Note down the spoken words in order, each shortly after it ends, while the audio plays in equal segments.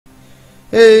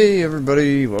Hey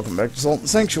everybody, welcome back to Sultan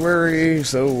Sanctuary.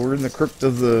 So we're in the Crypt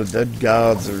of the Dead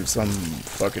Gods or some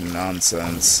fucking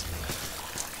nonsense.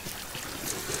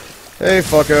 Hey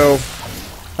fucko.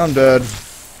 I'm dead.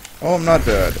 Oh, I'm not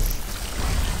dead.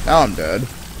 Now I'm dead.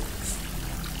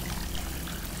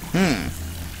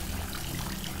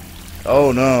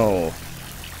 Oh no.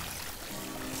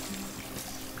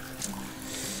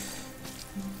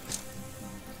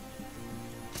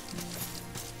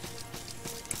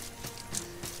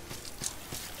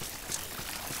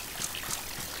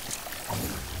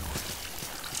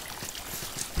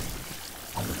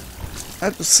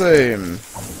 At the same.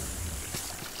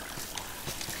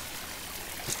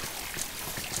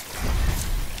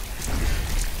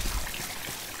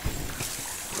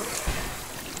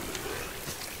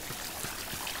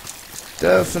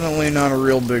 Definitely not a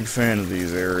real big fan of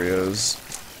these areas.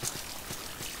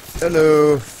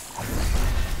 Hello.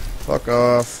 Fuck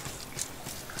off.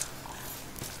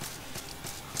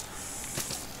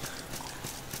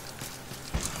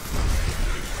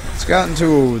 It's gotten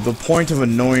to the point of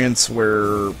annoyance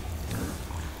where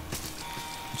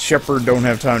Shepard don't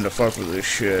have time to fuck with this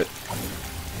shit.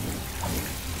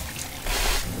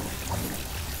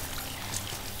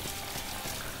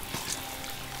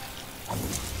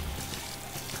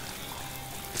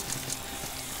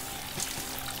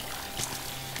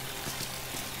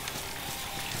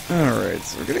 Alright,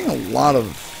 so we're getting a lot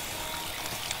of...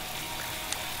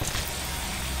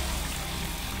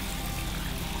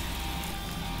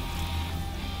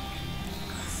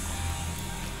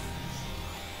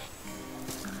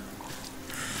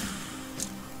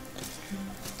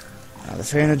 Not a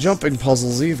fan of jumping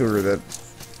puzzles either that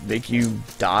make you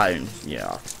die.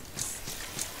 Yeah.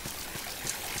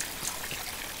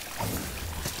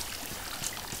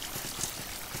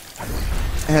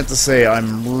 I have to say,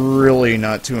 I'm really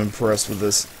not too impressed with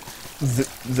this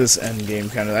endgame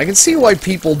kind of. I can see why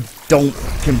people don't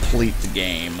complete the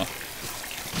game.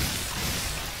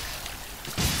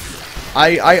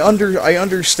 I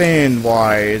understand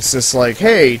why. It's just like,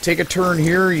 hey, take a turn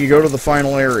here, you go to the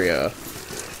final area.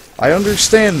 I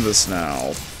understand this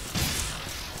now.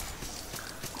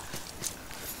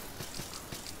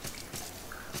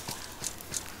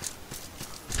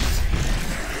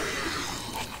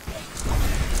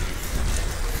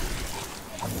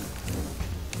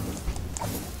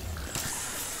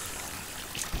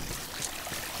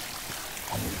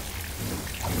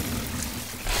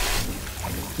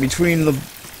 Between the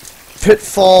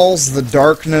pitfalls, the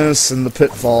darkness, and the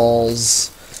pitfalls,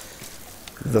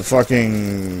 the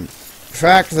fucking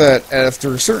fact that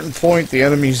after a certain point the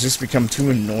enemies just become too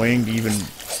annoying to even...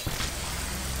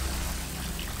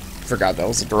 Forgot that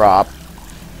was a drop.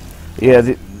 Yeah,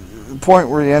 the point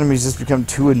where the enemies just become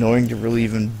too annoying to really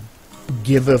even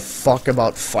give a fuck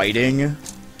about fighting. I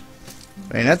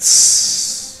mean,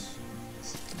 that's...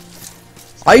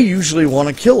 I usually want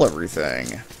to kill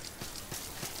everything.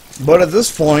 But at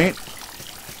this point,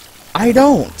 I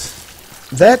don't.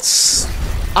 That's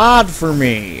odd for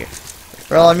me.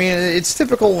 Well, I mean, it's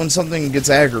typical when something gets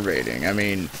aggravating. I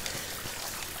mean,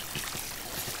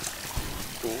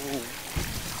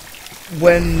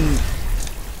 when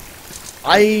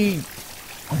I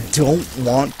don't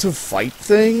want to fight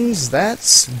things,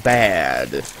 that's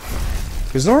bad.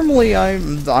 Because normally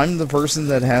I'm the person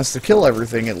that has to kill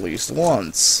everything at least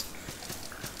once.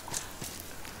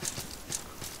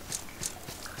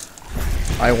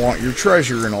 I want your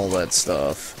treasure and all that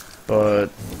stuff, but...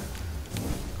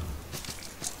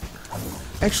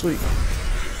 Actually,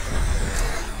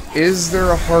 is there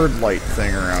a hard light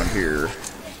thing around here?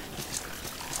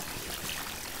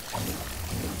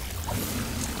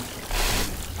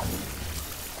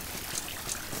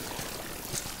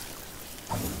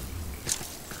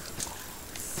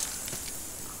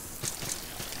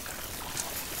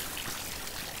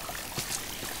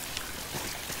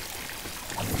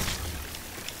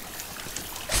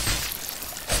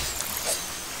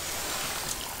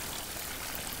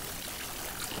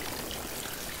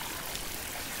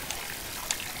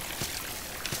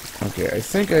 Okay, I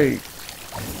think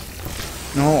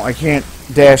No, I can't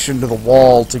dash into the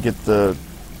wall to get the...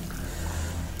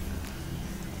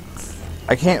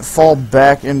 I can't fall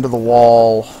back into the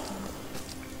wall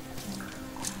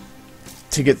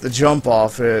to get the jump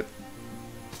off it,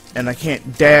 and I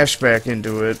can't dash back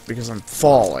into it because I'm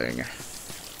falling.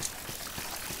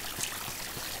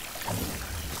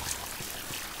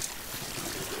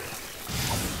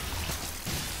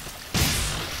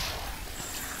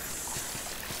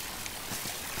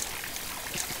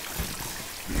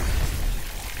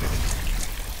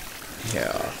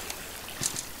 Yeah.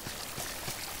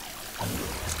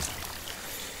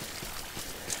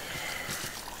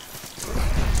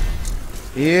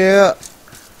 Yeah.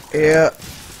 Yeah.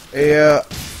 Yeah.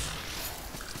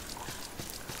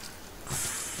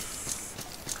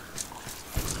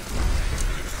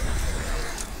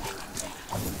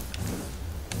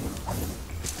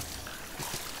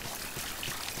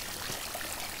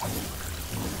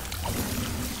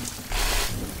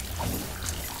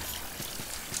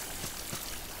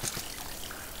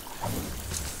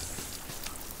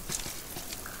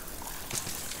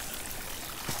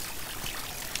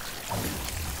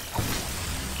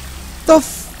 The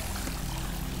f-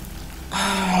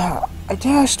 I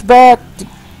dashed back to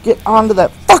get onto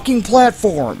that fucking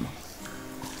platform.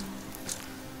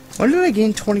 When did I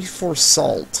gain 24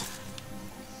 salt?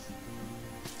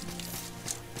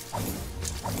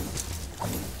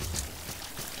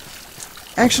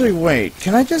 Actually, wait.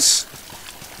 Can I just...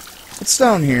 What's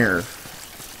down here?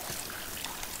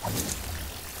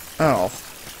 Oh.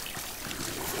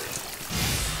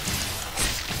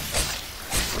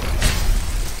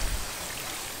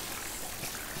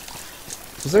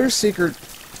 Is there a secret?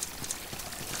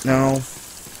 No.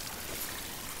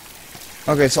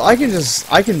 Okay, so I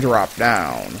can drop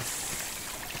down.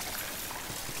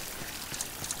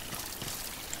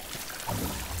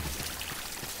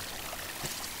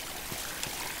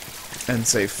 And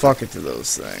say fuck it to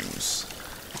those things.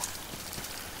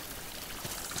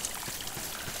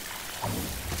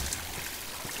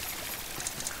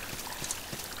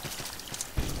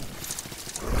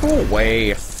 Go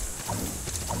away.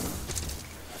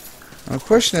 My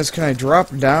question is, can I drop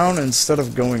down instead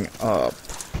of going up?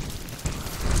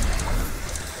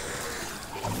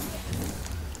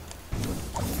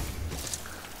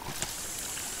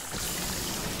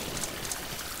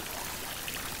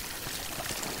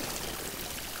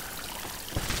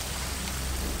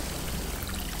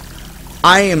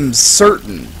 I am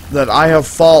certain that I have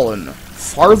fallen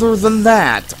farther than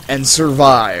that and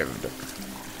survived.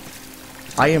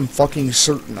 I am fucking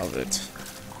certain of it.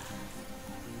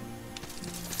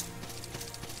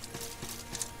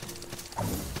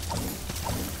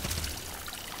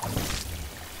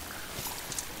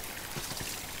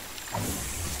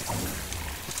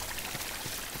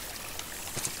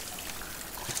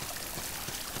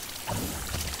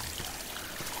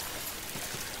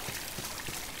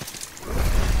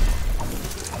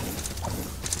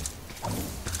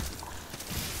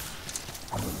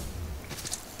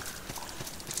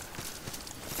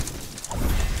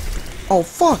 Oh,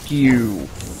 fuck you!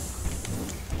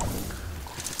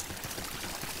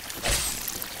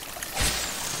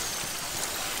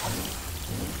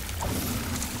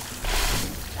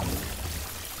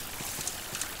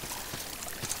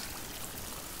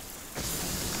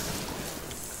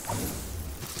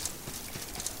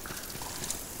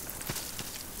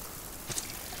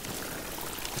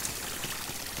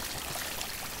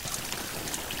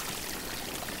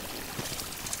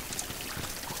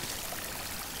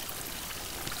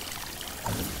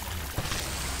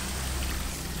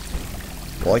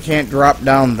 Well, I can't drop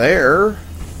down there.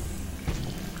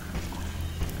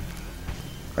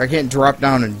 I can't drop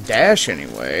down and dash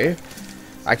anyway.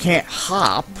 I can't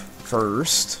hop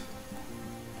first.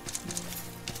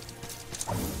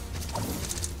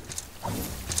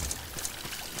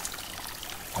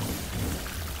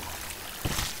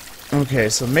 Okay,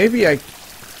 so maybe I...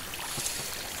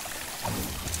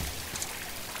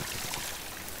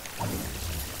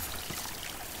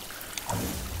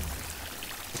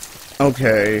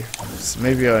 Okay, so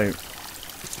maybe I...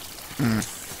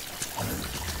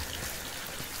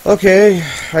 Okay,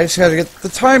 I just gotta get the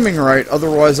timing right,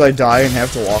 otherwise I die and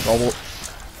have to walk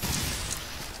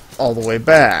all the way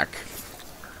back.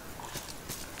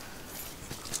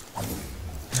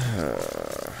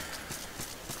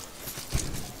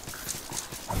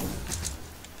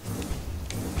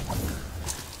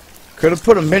 Could have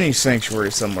put a mini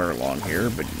sanctuary somewhere along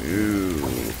here, but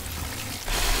no.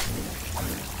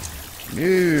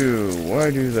 No,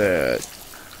 why do that?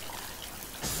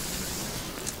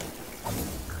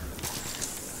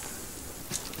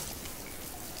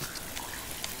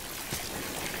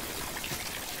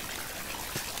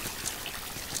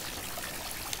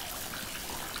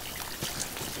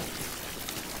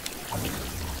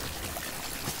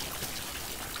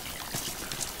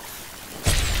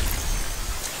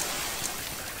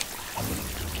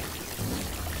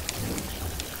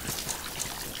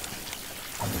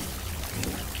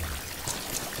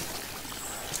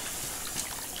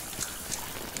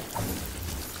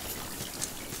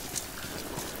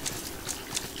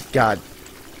 God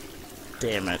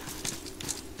damn it.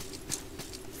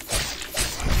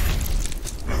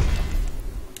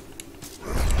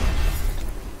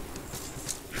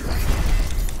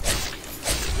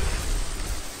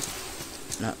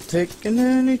 Not taking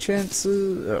any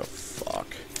chances. Oh, fuck.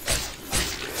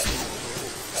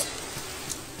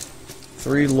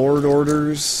 3 Lord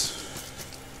Orders.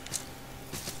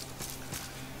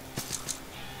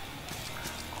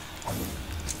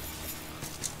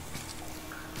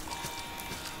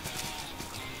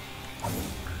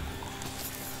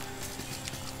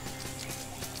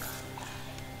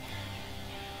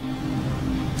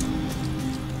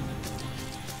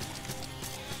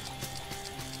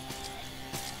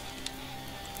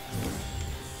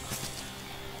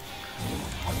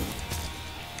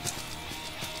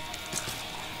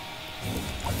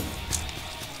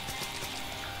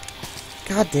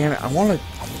 God damn it, I want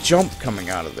to jump coming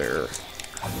out of there.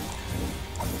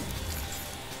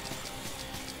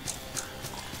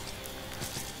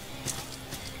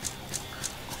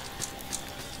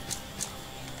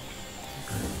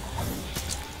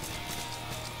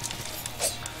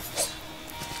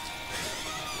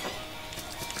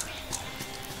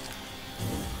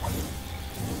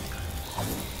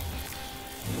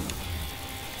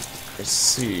 Let's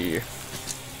see.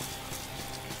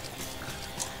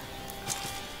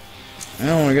 I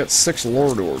only got 6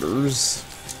 Lord Orders.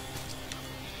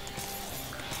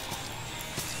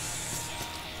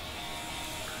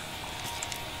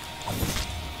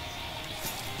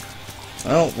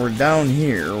 Well, we're down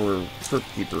here where Crypt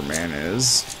Keeper Man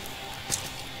is.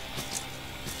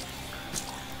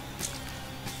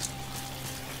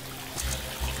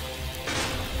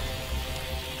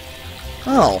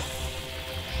 Oh.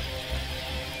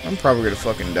 I'm probably gonna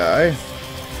fucking die.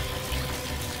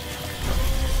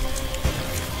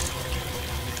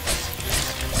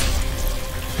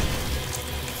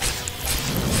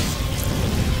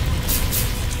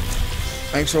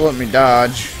 Thanks for letting me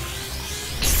dodge.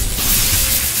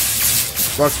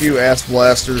 Fuck you, ass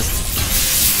blaster.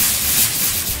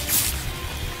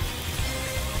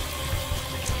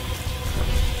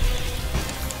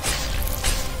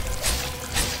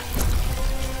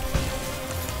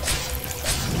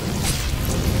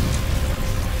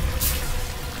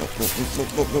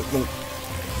 Nope.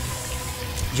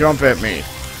 Jump at me.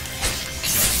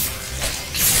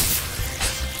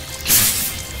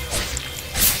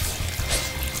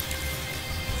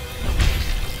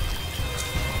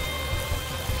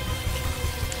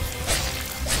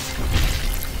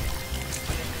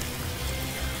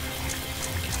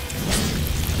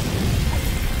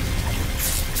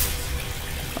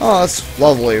 Oh, that's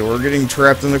lovely. We're getting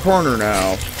trapped in the corner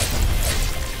now.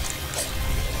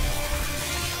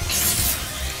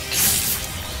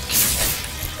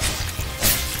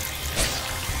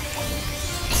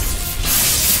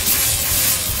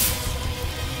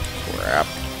 Crap.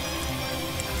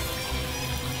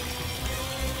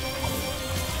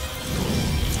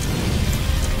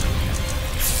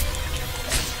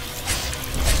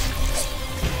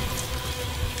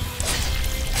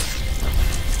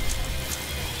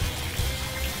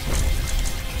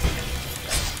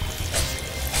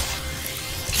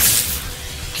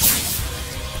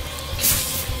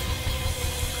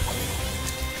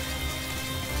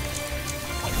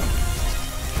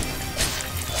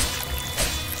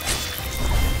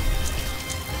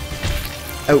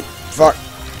 Oh, fuck.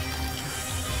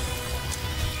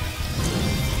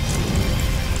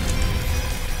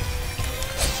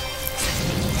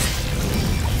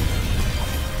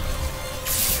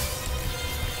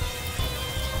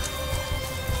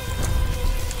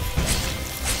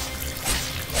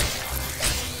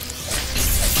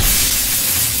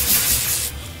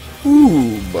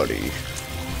 Ooh, buddy.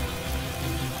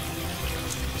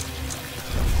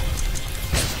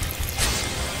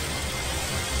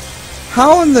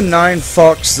 How in the 9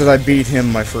 fucks did I beat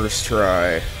him my first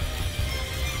try?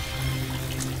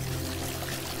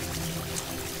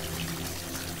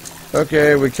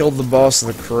 Okay, we killed the boss of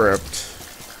the crypt.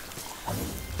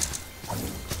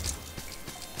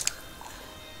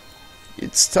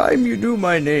 It's time you knew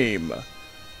my name.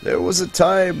 There was a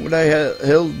time when I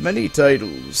held many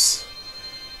titles.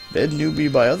 Men knew me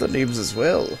by other names as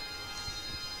well.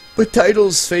 But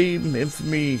titles, fame,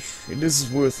 infamy, it is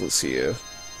worthless here.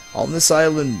 On this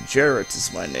island, Jarrett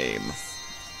is my name.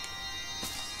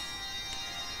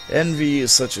 Envy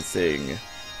is such a thing.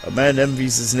 A man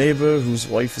envies his neighbor, whose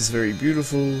wife is very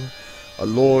beautiful. A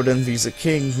lord envies a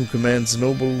king, who commands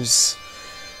nobles.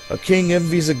 A king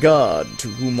envies a god, to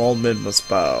whom all men must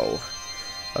bow.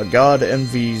 A god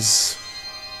envies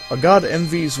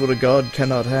what a god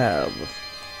cannot have.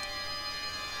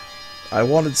 I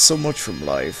wanted so much from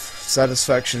life.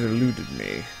 Satisfaction eluded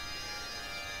me.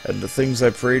 And the things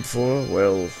I prayed for,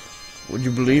 well, would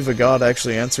you believe a god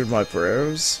actually answered my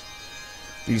prayers?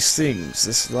 These things,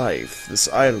 this life, this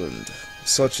island,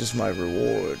 Such is my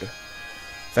reward.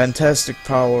 Fantastic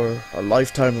power, a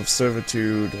lifetime of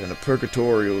servitude, and a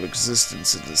purgatorial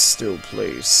existence in this still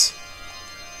place.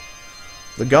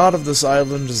 The god of this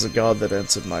island is a god that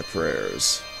answered my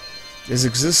prayers. His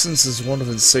existence is one of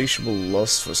insatiable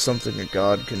lust for something a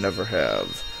god can never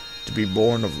have, to be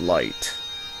born of light.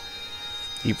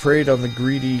 He preyed on the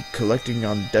greedy, collecting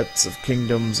on debts of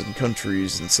kingdoms and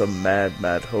countries in some mad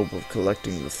hope of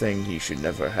collecting the thing he should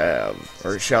never have,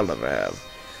 or shall never have.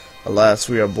 Alas,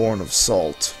 we are born of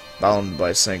salt, bound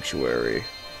by sanctuary.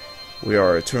 We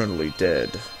are eternally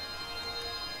dead.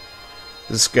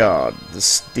 This god,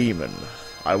 this demon,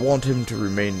 I want him to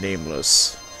remain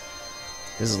nameless.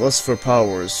 His lust for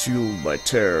power is fueled by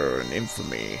terror and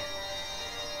infamy.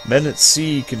 Men at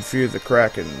sea can fear the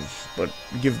Kraken, but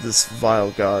give this vile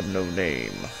god no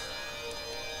name.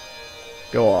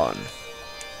 Go on.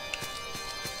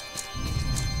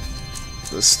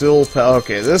 The still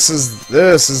okay, this is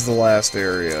the last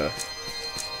area.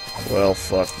 Well,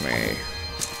 fuck me.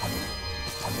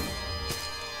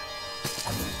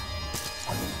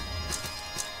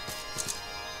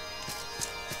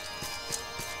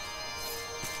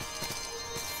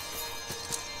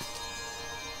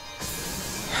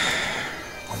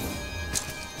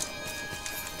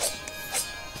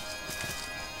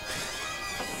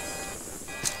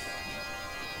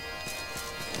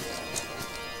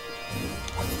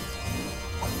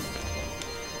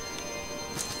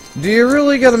 Do you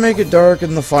really gotta make it dark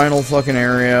in the final fucking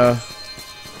area?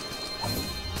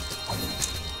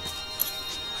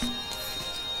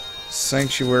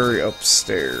 Sanctuary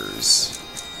upstairs.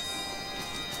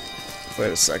 Wait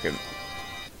a second.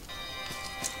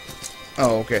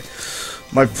 Oh, okay.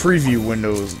 My preview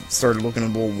window started looking a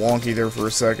little wonky there for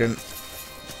a second.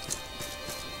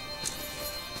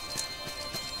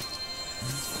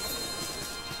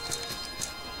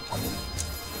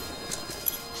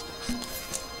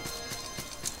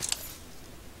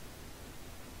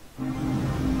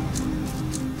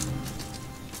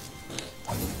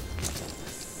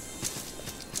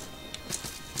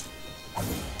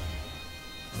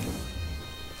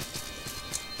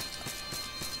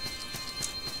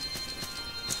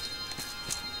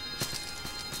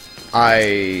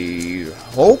 I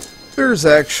hope there's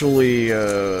actually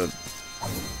a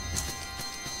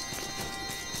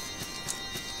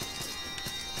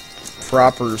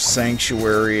proper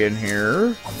sanctuary in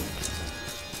here,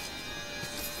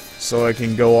 so I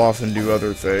can go off and do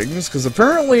other things, because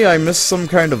apparently I missed some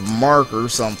kind of mark or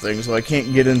something, so I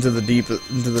can't get into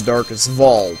the darkest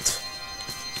vault.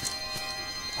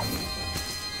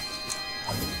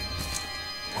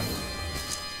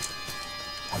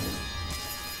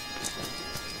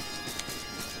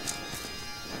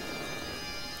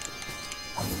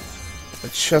 A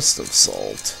chest of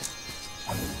salt.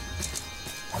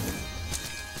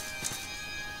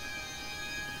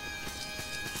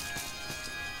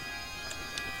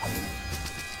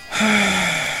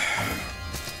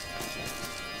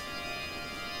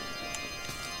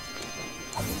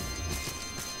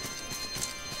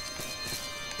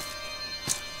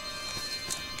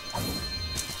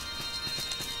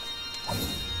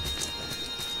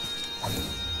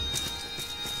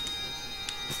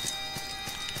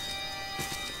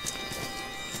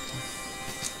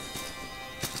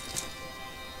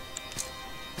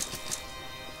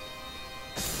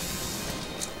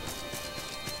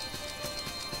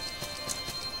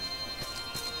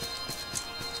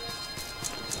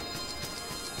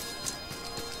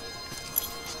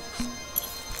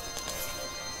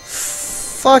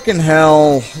 Fucking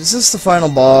hell. Is this the final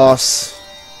boss?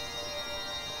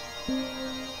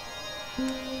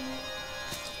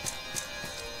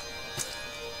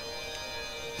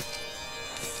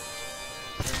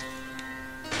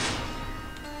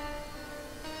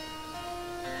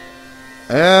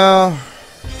 Yeah.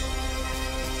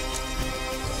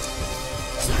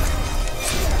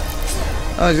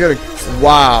 Oh, he's got a...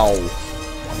 Wow.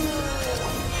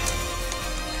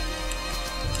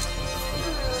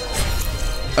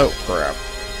 Oh, crap.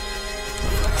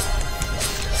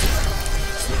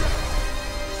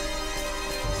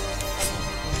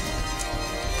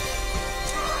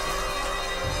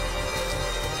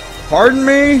 Pardon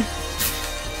me?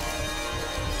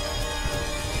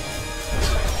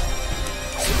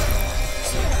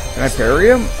 Can I parry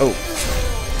him? Oh.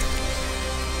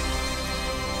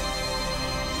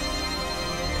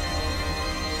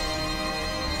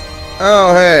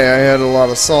 Oh, hey, I had a lot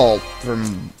of salt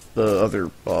from the other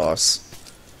boss.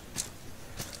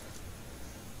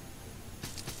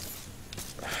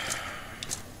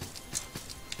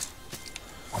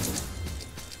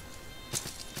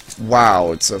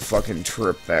 Wow, it's a fucking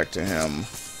trip back to him.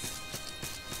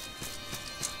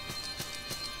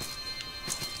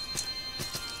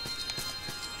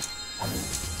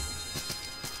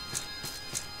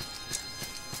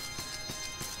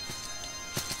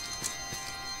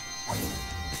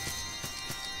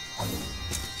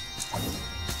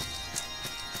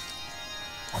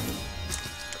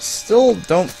 Still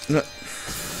don't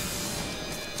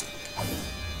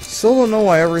know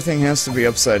why everything has to be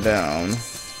upside down.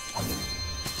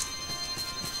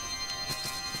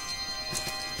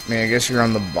 I mean, I guess you're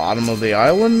on the bottom of the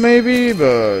island, maybe,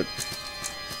 but...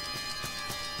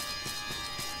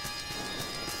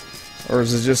 Or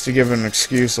is it just to give an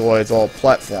excuse of why it's all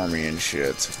platformy and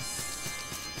shit?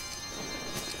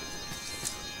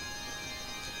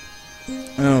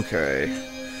 Okay.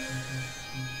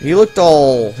 He looked a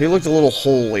little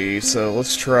holy, so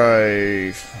let's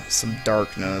try some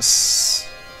darkness.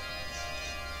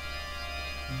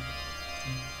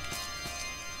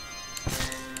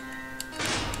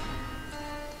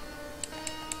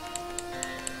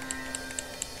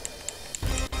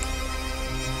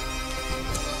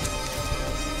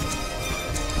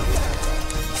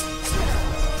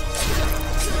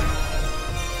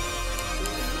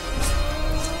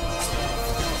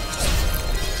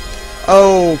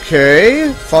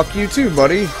 Okay, fuck you too,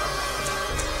 buddy.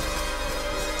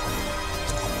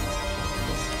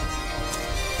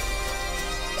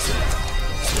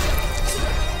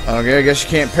 Okay, I guess you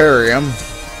can't parry him.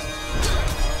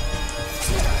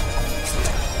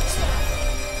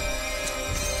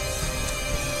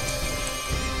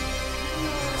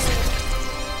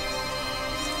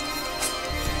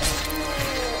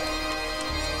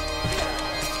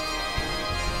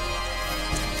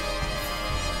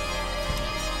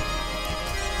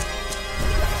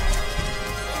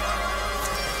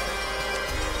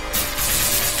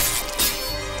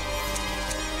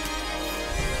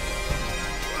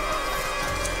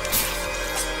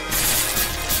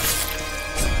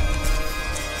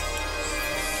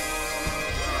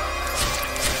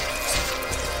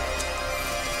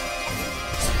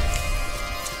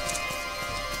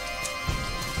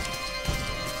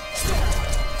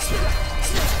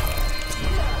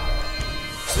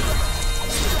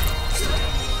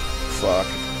 Fuck.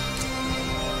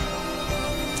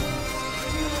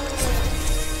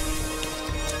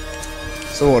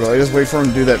 So what, do I just wait for him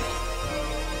to do that?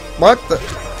 What the?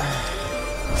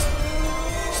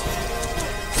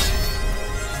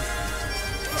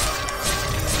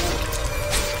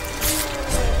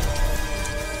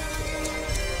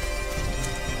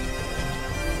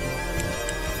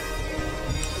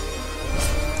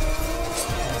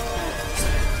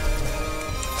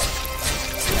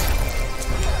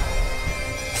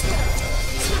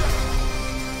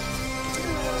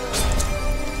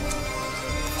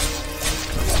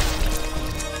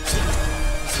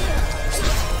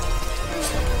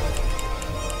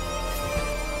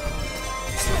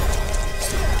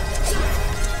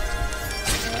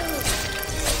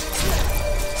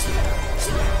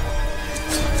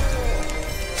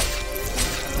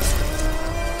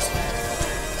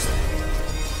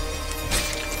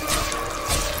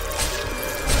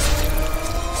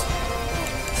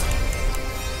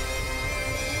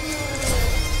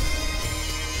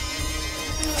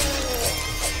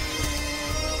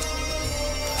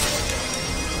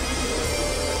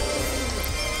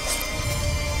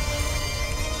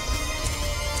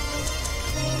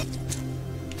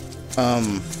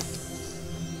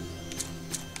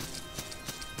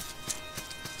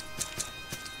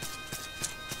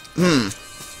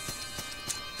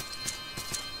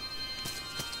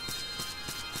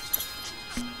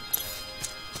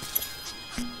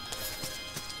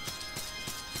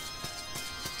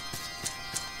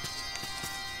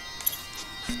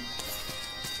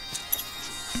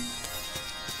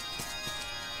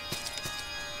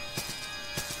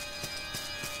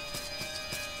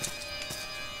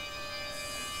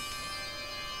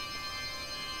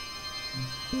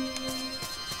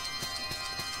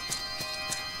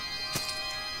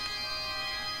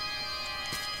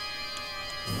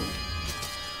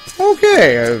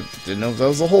 Okay, I didn't know if that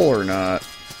was a hole or not.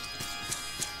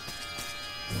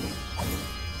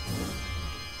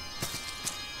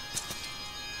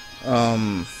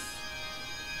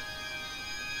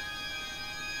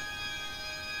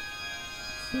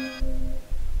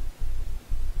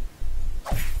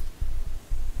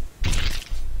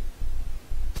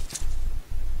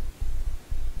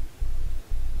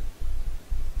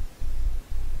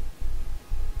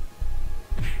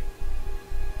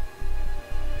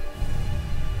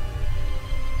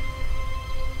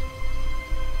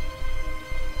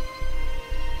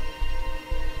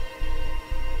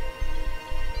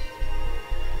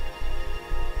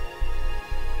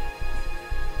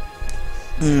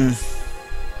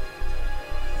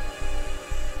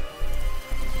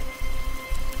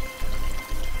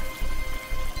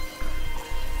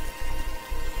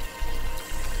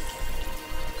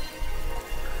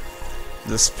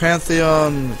 This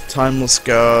pantheon of timeless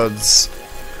gods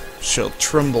shall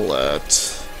tremble at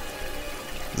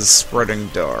the spreading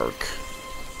dark.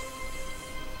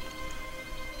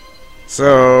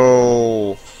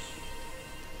 So...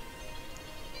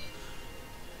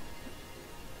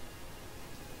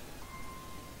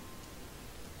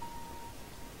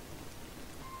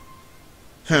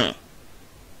 Huh.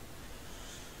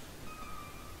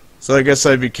 So I guess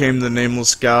I became the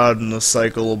nameless god and the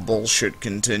cycle of bullshit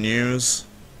continues.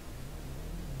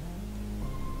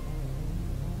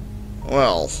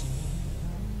 Well.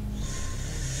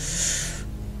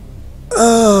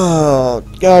 Oh,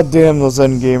 goddamn, those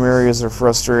endgame areas are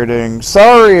frustrating.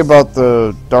 Sorry about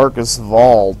the Darkest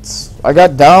Vault. I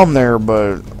got down there,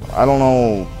 but I don't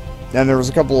know. And there was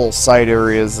a couple of side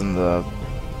areas in the...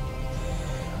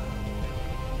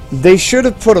 They should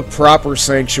have put a proper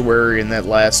sanctuary in that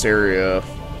last area,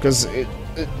 because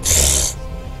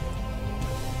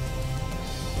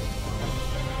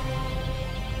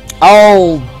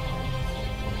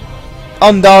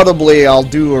Undoubtedly, I'll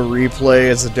do a replay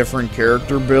as a different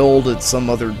character build at some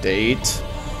other date.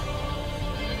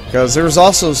 Because there's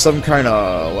also some kind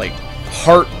of, like,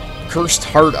 cursed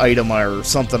heart item or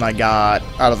something I got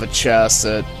out of a chest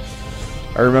that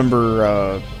I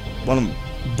remember, one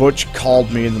of Butch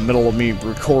called me in the middle of me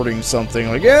recording something,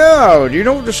 like, yeah, do you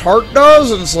know what this heart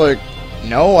does? And it's like,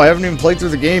 no, I haven't even played through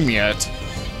the game yet.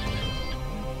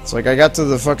 It's like, I got to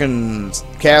the fucking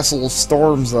Castle of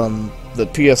Storms on the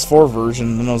PS4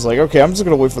 version, and I was like, okay, I'm just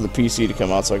gonna wait for the PC to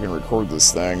come out so I can record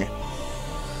this thing.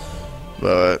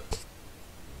 But...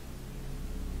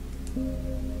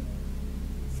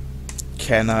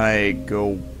 Can I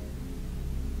go...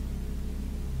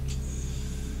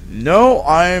 No,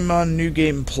 I'm on New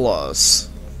Game Plus.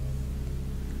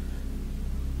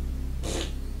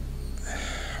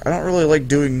 I don't really like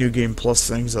doing New Game Plus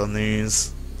things on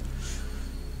these.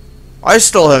 I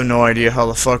still have no idea how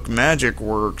the fuck magic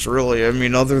works, really. I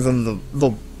mean, other than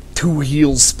the 2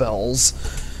 heal spells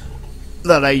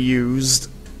that I used.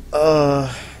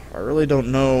 I really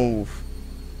don't know.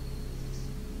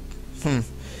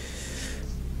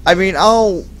 I mean,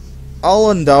 I'll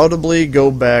undoubtedly go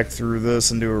back through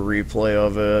this and do a replay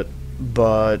of it,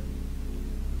 but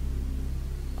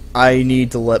I need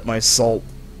to let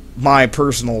my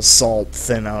personal salt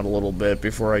thin out a little bit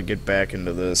before I get back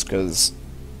into this, because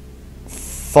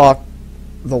fuck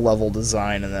the level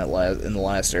design in the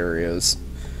last areas,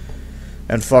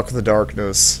 and fuck the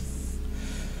darkness.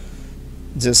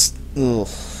 Just ugh.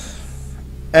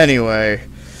 Anyway,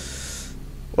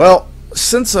 well,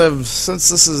 since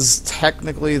this is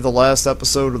technically the last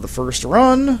episode of the first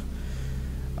run,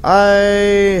 I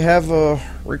have a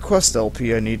request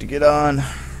LP I need to get on.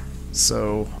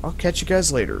 So I'll catch you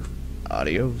guys later.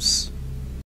 Adios.